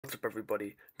up,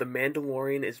 everybody? The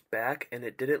Mandalorian is back, and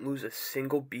it didn't lose a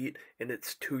single beat in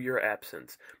its 2-year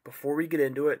absence. Before we get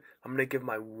into it, I'm going to give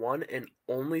my one and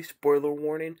only spoiler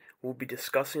warning. We'll be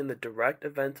discussing the direct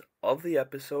events of the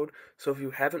episode, so if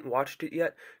you haven't watched it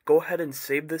yet, go ahead and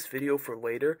save this video for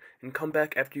later, and come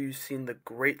back after you've seen the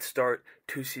great start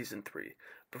to Season 3.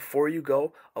 Before you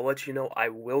go, I'll let you know I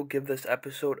will give this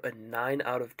episode a 9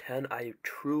 out of 10. I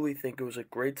truly think it was a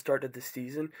great start to the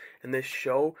season, and this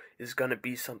show is going to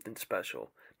be something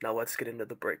special. Now let's get into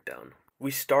the breakdown.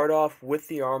 We start off with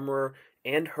the armorer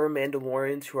and her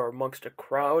Mandalorians, who are amongst a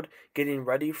crowd getting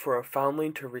ready for a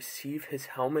foundling to receive his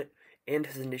helmet and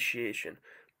his initiation.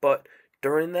 But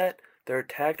during that, they're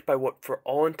attacked by what, for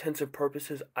all intents and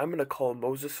purposes, I'm going to call a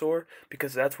Mosasaur,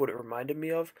 because that's what it reminded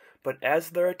me of. But as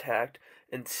they're attacked,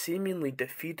 and seemingly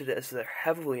defeated as they're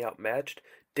heavily outmatched,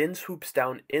 Din swoops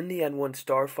down in the N1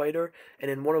 Starfighter,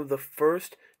 and in one of the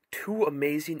first two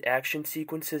amazing action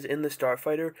sequences in the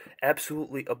Starfighter,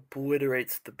 absolutely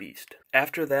obliterates the beast.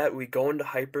 After that, we go into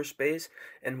hyperspace,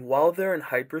 and while they're in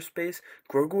hyperspace,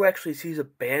 Grogu actually sees a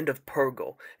band of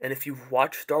Purrgil, and if you've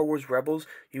watched Star Wars Rebels,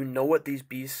 you know what these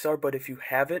beasts are, but if you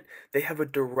haven't, they have a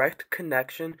direct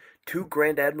connection to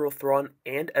Grand Admiral Thrawn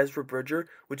and Ezra Bridger,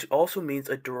 which also means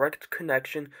a direct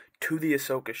connection to the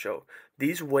Ahsoka show.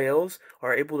 These whales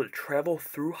are able to travel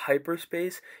through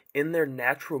hyperspace in their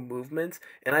natural movements,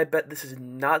 and I bet this is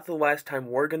not the last time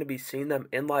we're going to be seeing them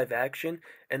in live action,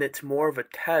 and it's more of a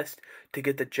test to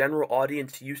get the general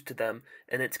audience used to them,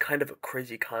 and it's kind of a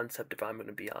crazy concept if I'm going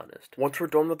to be honest. Once we're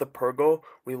done with the Purrgil,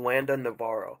 we land on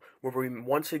Navarro, where we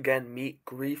once again meet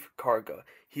Greef Karga.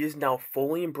 He has now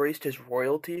fully embraced his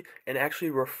royalty and actually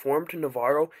reformed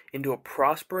Navarro into a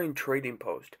prospering trading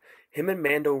post. Him and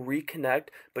Mando reconnect,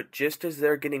 but just as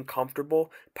they're getting comfortable,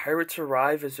 pirates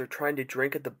arrive as they're trying to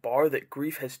drink at the bar that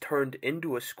Greef has turned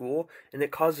into a school, and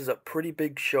it causes a pretty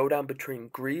big showdown between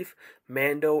Greef,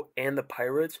 Mando, and the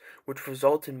pirates, which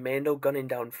results in Mando gunning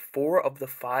down 4 of the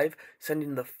 5,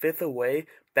 sending the 5th away,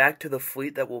 back to the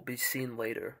fleet that will be seen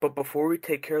later. But before we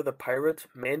take care of the pirates,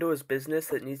 Mando has business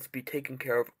that needs to be taken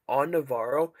care of on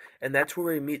Navarro, and that's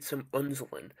where we meet some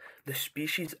Unzlin, the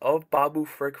species of Babu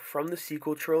Frick from the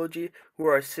sequel trilogy, who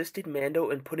are assisting Mando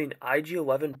in putting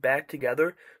IG-11 back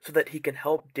together so that he can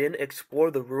help Din explore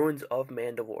the ruins of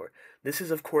Mandalore. This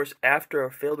is of course after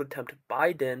a failed attempt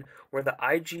by Din, where the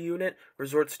IG unit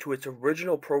resorts to its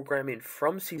original programming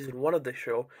from season 1 of the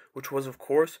show, which was of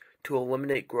course to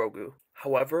eliminate Grogu.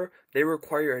 However, they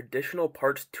require additional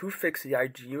parts to fix the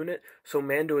IG unit, so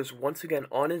Mando is once again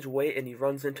on his way and he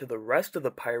runs into the rest of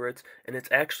the pirates, and it's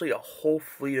actually a whole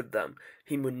fleet of them.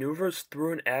 He maneuvers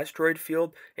through an asteroid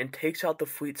field and takes out the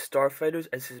fleet's starfighters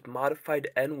as his modified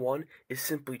N1 is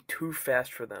simply too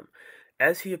fast for them.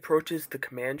 As he approaches the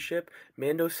command ship,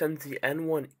 Mando sends the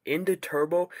N1 into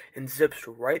turbo and zips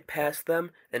right past them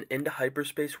and into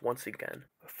hyperspace once again.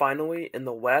 Finally, in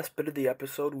the last bit of the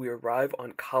episode, we arrive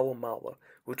on Kalamala,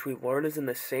 which we learn is in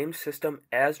the same system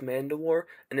as Mandalore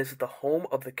and is the home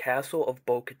of the castle of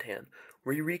Bo-Katan.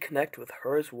 We reconnect with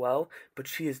her as well, but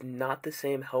she is not the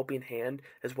same helping hand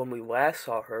as when we last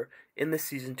saw her in the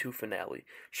Season 2 finale.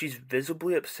 She's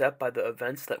visibly upset by the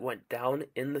events that went down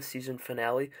in the season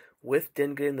finale with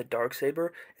Din getting the Darksaber,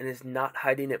 and is not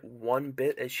hiding it one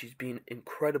bit as she's being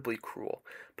incredibly cruel.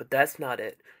 But that's not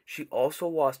it. She also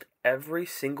lost every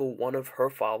single one of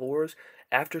her followers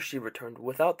after she returned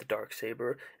without the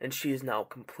Darksaber, and she is now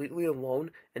completely alone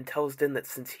and tells Din that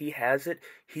since he has it,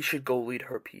 he should go lead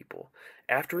her people.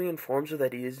 After he informs her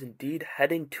that he is indeed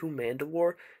heading to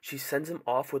Mandalore, she sends him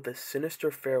off with a sinister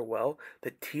farewell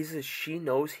that teases she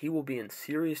knows he will be in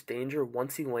serious danger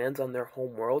once he lands on their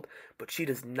home world, but she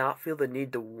does not feel the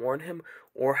need to warn him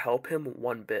or help him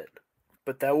one bit.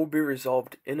 But that will be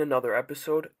resolved in another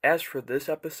episode. As for this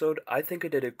episode, I think it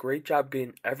did a great job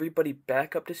getting everybody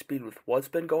back up to speed with what's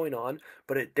been going on,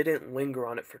 but it didn't linger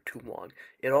on it for too long.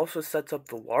 It also sets up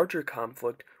the larger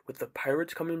conflict with the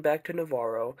pirates coming back to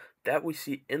Navarro that we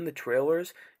see in the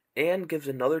trailers, and gives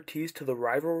another tease to the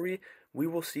rivalry we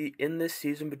will see in this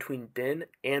season between Din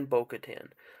and Bo-Katan.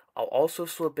 I'll also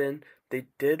slip in, they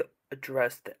did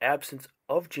address the absence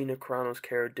of Gina Carano's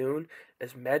Cara Dune,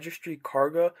 as Magistry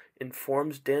Karga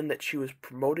informs Din that she was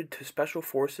promoted to Special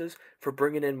Forces for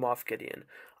bringing in Moff Gideon.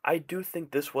 I do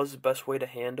think this was the best way to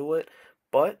handle it,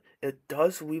 but it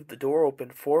does leave the door open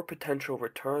for potential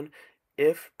return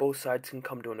if both sides can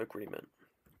come to an agreement.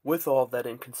 With all of that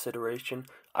in consideration,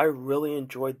 I really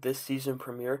enjoyed this season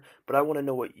premiere, but I want to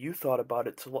know what you thought about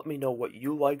it, so let me know what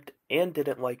you liked and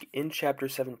didn't like in Chapter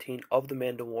 17 of The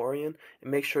Mandalorian,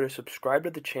 and make sure to subscribe to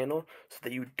the channel so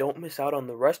that you don't miss out on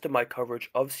the rest of my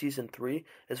coverage of Season 3,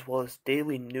 as well as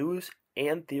daily news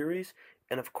and theories,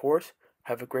 and of course,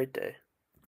 have a great day.